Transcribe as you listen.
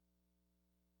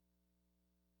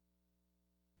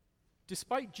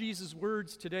Despite Jesus'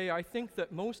 words today, I think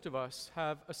that most of us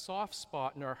have a soft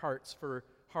spot in our hearts for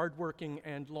hardworking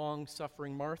and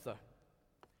long-suffering Martha.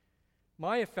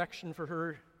 My affection for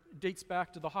her dates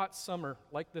back to the hot summer,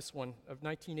 like this one, of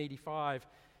 1985,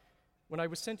 when I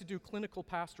was sent to do clinical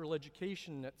pastoral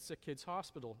education at Sick Kids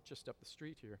Hospital just up the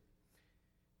street here.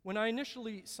 When I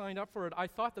initially signed up for it, I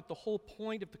thought that the whole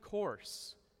point of the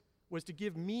course was to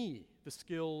give me the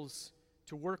skills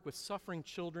to work with suffering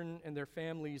children and their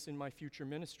families in my future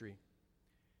ministry.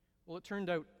 Well, it turned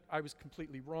out I was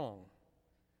completely wrong.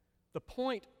 The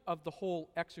point of the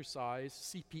whole exercise,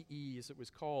 CPE as it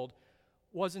was called,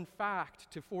 was in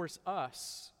fact to force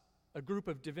us, a group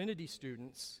of divinity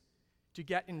students, to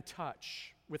get in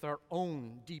touch with our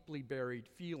own deeply buried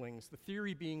feelings. The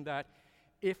theory being that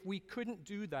if we couldn't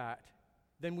do that,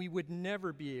 then we would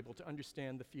never be able to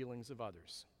understand the feelings of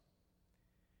others.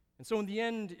 And so in the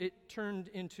end, it turned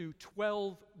into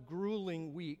 12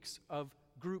 grueling weeks of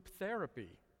group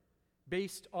therapy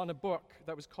based on a book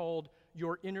that was called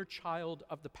Your Inner Child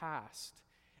of the Past.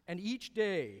 And each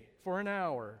day, for an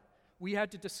hour, we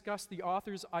had to discuss the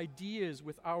author's ideas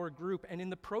with our group and in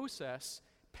the process,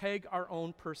 peg our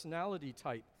own personality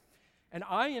type. And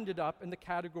I ended up in the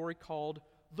category called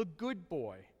the good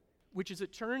boy, which as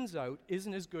it turns out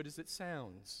isn't as good as it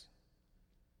sounds.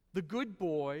 The good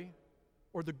boy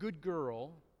or the good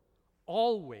girl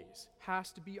always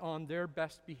has to be on their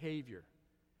best behavior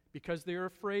because they're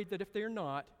afraid that if they're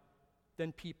not,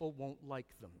 then people won't like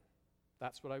them.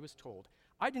 That's what I was told.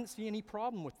 I didn't see any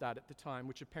problem with that at the time,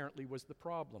 which apparently was the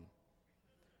problem.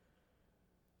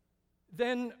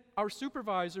 Then our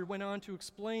supervisor went on to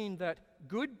explain that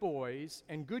good boys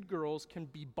and good girls can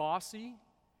be bossy,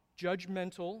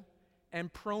 judgmental,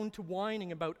 and prone to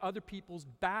whining about other people's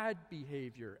bad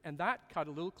behavior. And that cut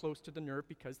a little close to the nerve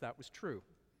because that was true.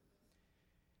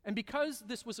 And because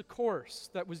this was a course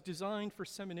that was designed for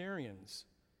seminarians,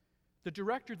 the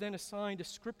director then assigned a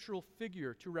scriptural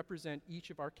figure to represent each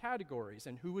of our categories.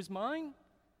 And who was mine?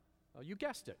 Well, you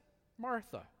guessed it,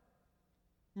 Martha.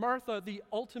 Martha, the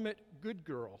ultimate good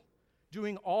girl,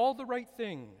 doing all the right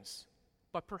things,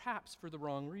 but perhaps for the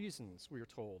wrong reasons, we are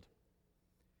told.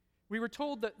 We were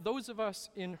told that those of us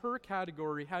in her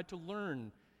category had to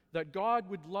learn that God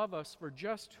would love us for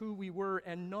just who we were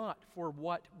and not for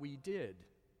what we did.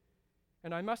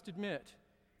 And I must admit,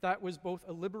 that was both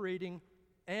a liberating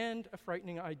and a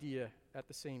frightening idea at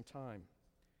the same time.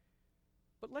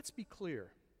 But let's be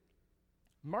clear.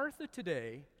 Martha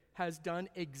today has done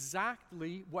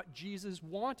exactly what Jesus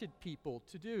wanted people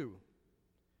to do.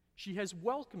 She has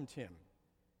welcomed him,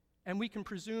 and we can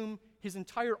presume his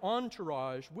entire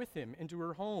entourage with him into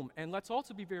her home. And let's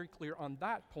also be very clear on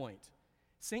that point.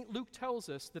 St. Luke tells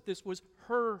us that this was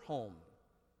her home,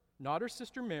 not her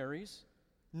sister Mary's,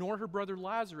 nor her brother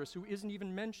Lazarus, who isn't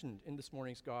even mentioned in this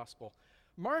morning's gospel.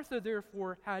 Martha,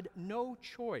 therefore, had no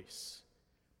choice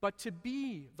but to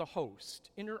be the host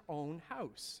in her own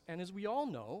house. And as we all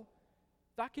know,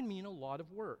 that can mean a lot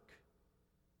of work.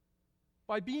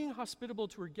 By being hospitable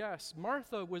to her guests,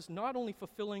 Martha was not only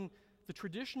fulfilling the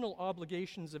traditional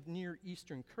obligations of Near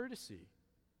Eastern courtesy,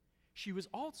 she was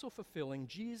also fulfilling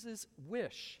Jesus'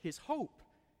 wish, his hope,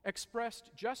 expressed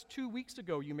just 2 weeks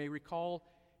ago, you may recall,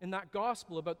 in that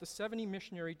gospel about the 70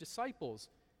 missionary disciples,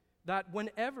 that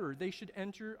whenever they should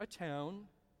enter a town,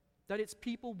 that its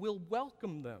people will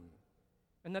welcome them,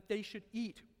 and that they should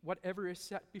eat whatever is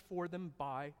set before them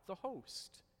by the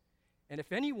host. And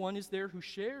if anyone is there who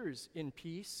shares in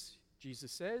peace,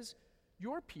 Jesus says,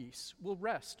 your peace will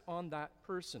rest on that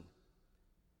person.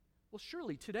 Well,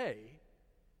 surely today,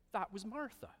 that was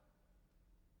Martha.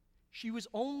 She was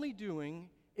only doing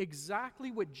exactly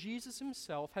what Jesus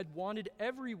himself had wanted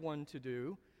everyone to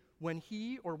do when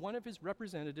he or one of his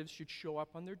representatives should show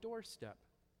up on their doorstep.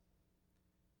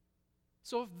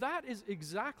 So if that is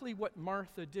exactly what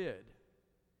Martha did,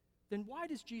 then why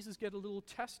does Jesus get a little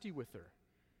testy with her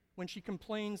when she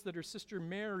complains that her sister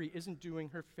Mary isn't doing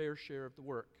her fair share of the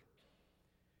work?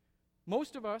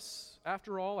 Most of us,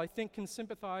 after all, I think, can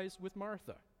sympathize with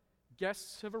Martha.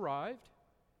 Guests have arrived.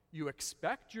 You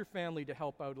expect your family to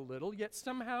help out a little, yet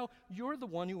somehow you're the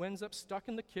one who ends up stuck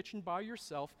in the kitchen by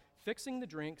yourself, fixing the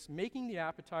drinks, making the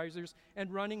appetizers,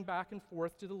 and running back and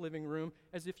forth to the living room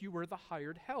as if you were the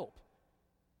hired help.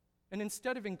 And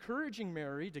instead of encouraging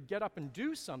Mary to get up and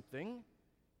do something,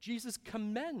 Jesus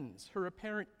commends her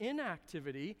apparent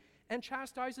inactivity and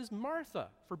chastises Martha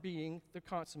for being the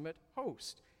consummate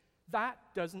host. That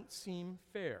doesn't seem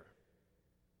fair.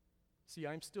 See,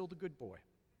 I'm still the good boy.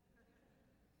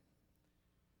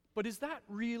 But is that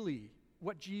really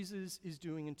what Jesus is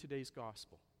doing in today's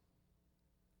gospel?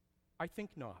 I think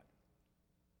not.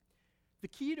 The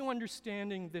key to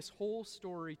understanding this whole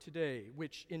story today,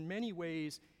 which in many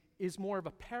ways is more of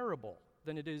a parable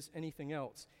than it is anything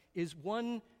else, is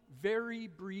one very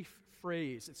brief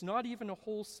phrase. It's not even a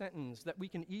whole sentence that we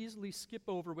can easily skip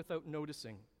over without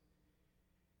noticing.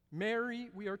 Mary,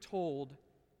 we are told,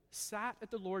 sat at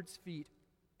the Lord's feet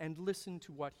and listened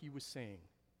to what he was saying.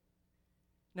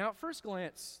 Now, at first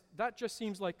glance, that just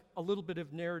seems like a little bit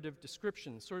of narrative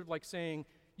description, sort of like saying,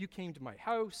 you came to my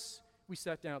house, we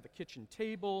sat down at the kitchen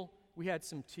table, we had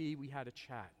some tea, we had a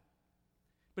chat.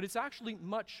 But it's actually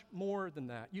much more than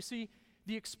that. You see,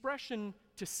 the expression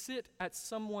to sit at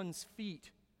someone's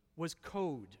feet was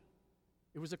code.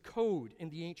 It was a code in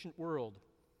the ancient world,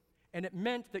 and it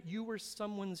meant that you were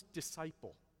someone's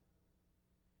disciple.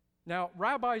 Now,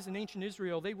 rabbis in ancient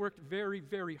Israel, they worked very,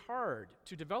 very hard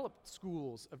to develop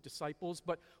schools of disciples,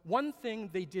 but one thing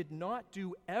they did not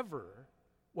do ever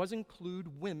was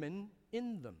include women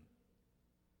in them.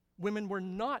 Women were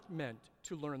not meant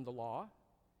to learn the law.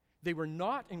 They were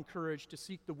not encouraged to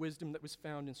seek the wisdom that was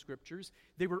found in scriptures.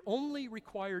 They were only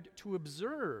required to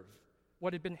observe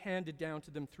what had been handed down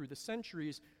to them through the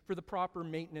centuries for the proper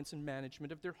maintenance and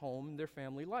management of their home and their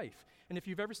family life. And if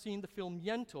you've ever seen the film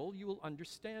Yentl, you will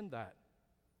understand that.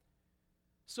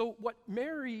 So what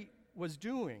Mary was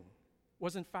doing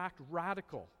was in fact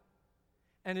radical.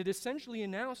 And it essentially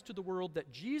announced to the world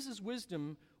that Jesus'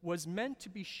 wisdom was meant to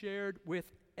be shared with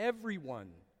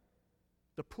everyone: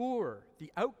 the poor,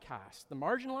 the outcast, the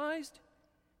marginalized,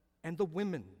 and the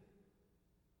women.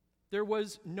 There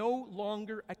was no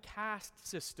longer a caste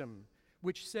system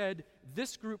which said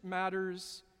this group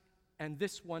matters and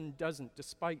this one doesn't,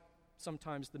 despite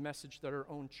sometimes the message that our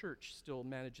own church still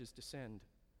manages to send.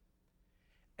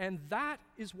 And that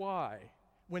is why,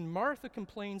 when Martha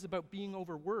complains about being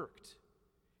overworked,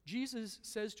 Jesus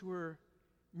says to her,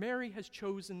 Mary has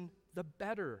chosen the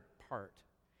better part.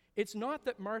 It's not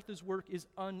that Martha's work is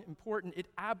unimportant. It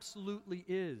absolutely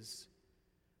is.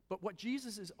 But what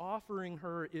Jesus is offering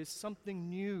her is something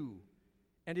new,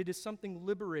 and it is something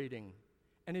liberating,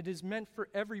 and it is meant for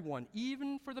everyone,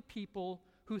 even for the people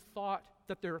who thought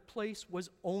that their place was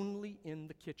only in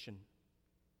the kitchen.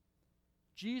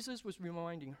 Jesus was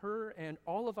reminding her and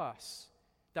all of us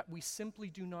that we simply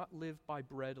do not live by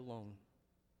bread alone.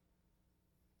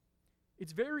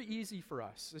 It's very easy for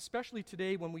us, especially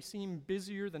today when we seem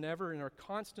busier than ever and are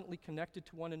constantly connected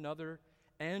to one another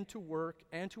and to work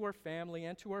and to our family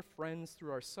and to our friends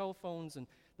through our cell phones and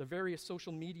the various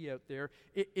social media out there.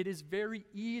 It is very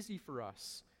easy for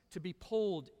us to be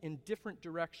pulled in different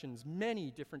directions, many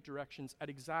different directions at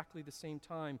exactly the same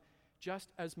time, just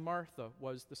as Martha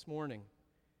was this morning.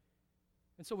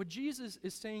 And so what Jesus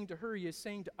is saying to her, he is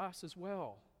saying to us as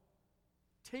well.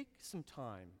 Take some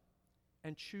time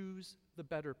and choose the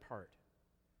better part.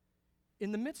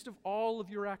 In the midst of all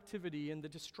of your activity and the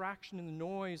distraction and the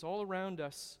noise all around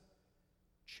us,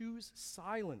 choose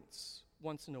silence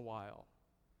once in a while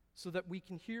so that we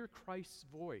can hear Christ's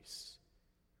voice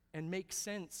and make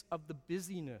sense of the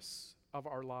busyness of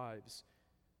our lives.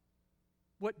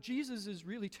 What Jesus is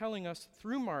really telling us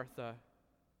through Martha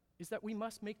is that we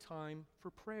must make time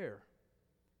for prayer,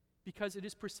 because it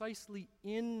is precisely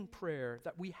in prayer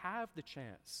that we have the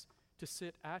chance to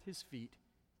sit at his feet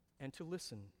and to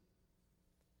listen.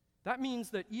 That means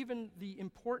that even the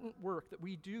important work that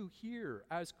we do here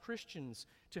as Christians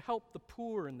to help the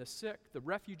poor and the sick, the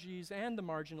refugees and the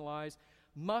marginalized,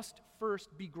 must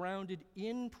first be grounded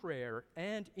in prayer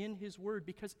and in his word,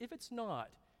 because if it's not,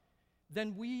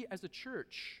 then we as a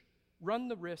church run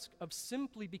the risk of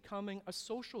simply becoming a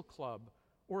social club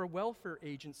or a welfare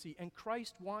agency, and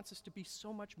Christ wants us to be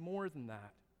so much more than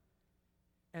that.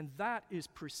 And that is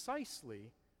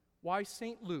precisely why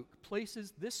St. Luke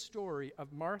places this story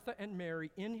of Martha and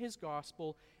Mary in his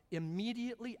gospel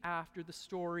immediately after the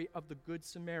story of the Good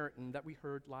Samaritan that we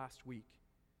heard last week.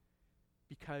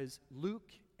 Because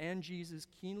Luke and Jesus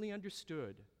keenly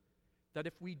understood that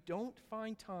if we don't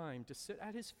find time to sit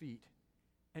at his feet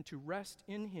and to rest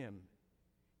in him,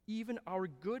 even our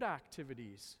good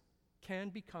activities can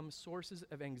become sources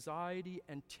of anxiety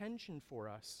and tension for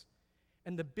us.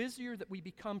 And the busier that we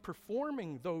become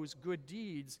performing those good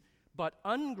deeds, but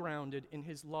ungrounded in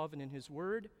his love and in his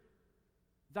word,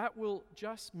 that will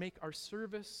just make our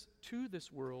service to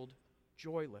this world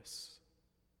joyless.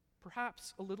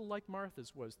 Perhaps a little like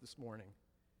Martha's was this morning.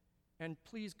 And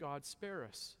please, God, spare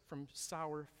us from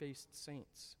sour-faced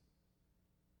saints.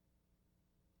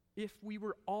 If we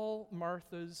were all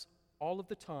Marthas all of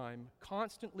the time,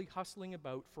 constantly hustling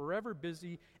about, forever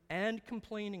busy, and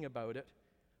complaining about it,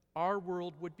 our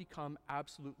world would become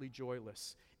absolutely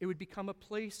joyless. It would become a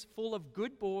place full of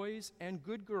good boys and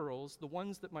good girls, the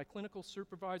ones that my clinical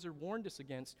supervisor warned us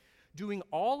against, doing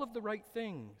all of the right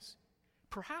things,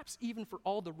 perhaps even for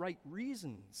all the right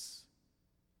reasons,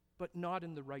 but not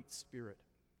in the right spirit.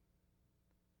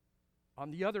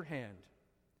 On the other hand,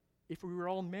 if we were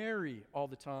all merry all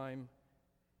the time,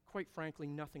 quite frankly,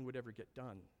 nothing would ever get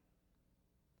done.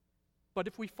 But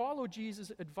if we follow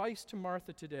Jesus' advice to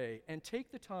Martha today and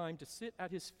take the time to sit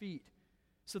at his feet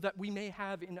so that we may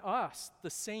have in us the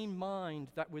same mind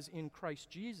that was in Christ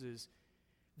Jesus,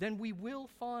 then we will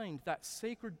find that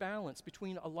sacred balance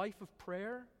between a life of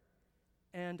prayer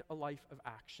and a life of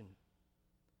action.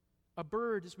 A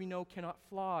bird, as we know, cannot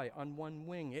fly on one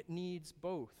wing. It needs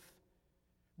both.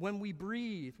 When we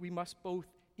breathe, we must both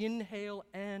inhale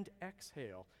and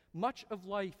exhale. Much of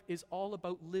life is all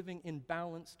about living in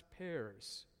balanced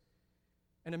pairs.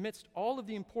 And amidst all of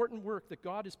the important work that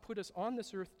God has put us on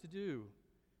this earth to do,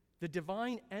 the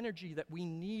divine energy that we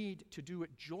need to do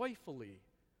it joyfully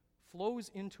flows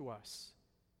into us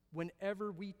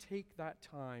whenever we take that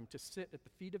time to sit at the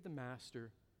feet of the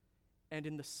Master and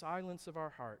in the silence of our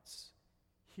hearts,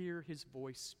 hear his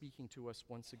voice speaking to us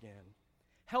once again,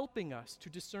 helping us to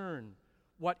discern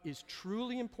what is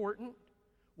truly important,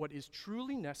 what is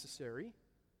truly necessary,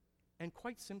 and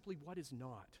quite simply what is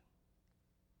not.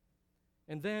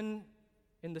 And then,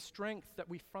 in the strength that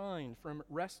we find from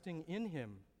resting in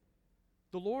him,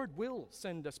 the Lord will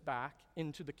send us back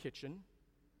into the kitchen,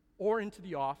 or into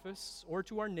the office, or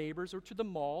to our neighbors, or to the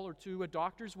mall, or to a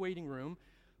doctor's waiting room,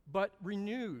 but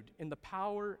renewed in the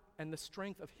power and the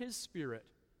strength of his Spirit,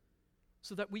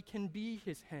 so that we can be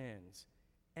his hands,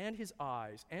 and his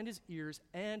eyes, and his ears,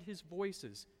 and his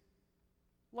voices,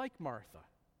 like Martha,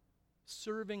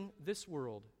 serving this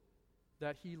world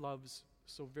that he loves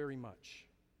so very much.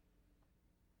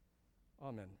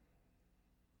 Amen.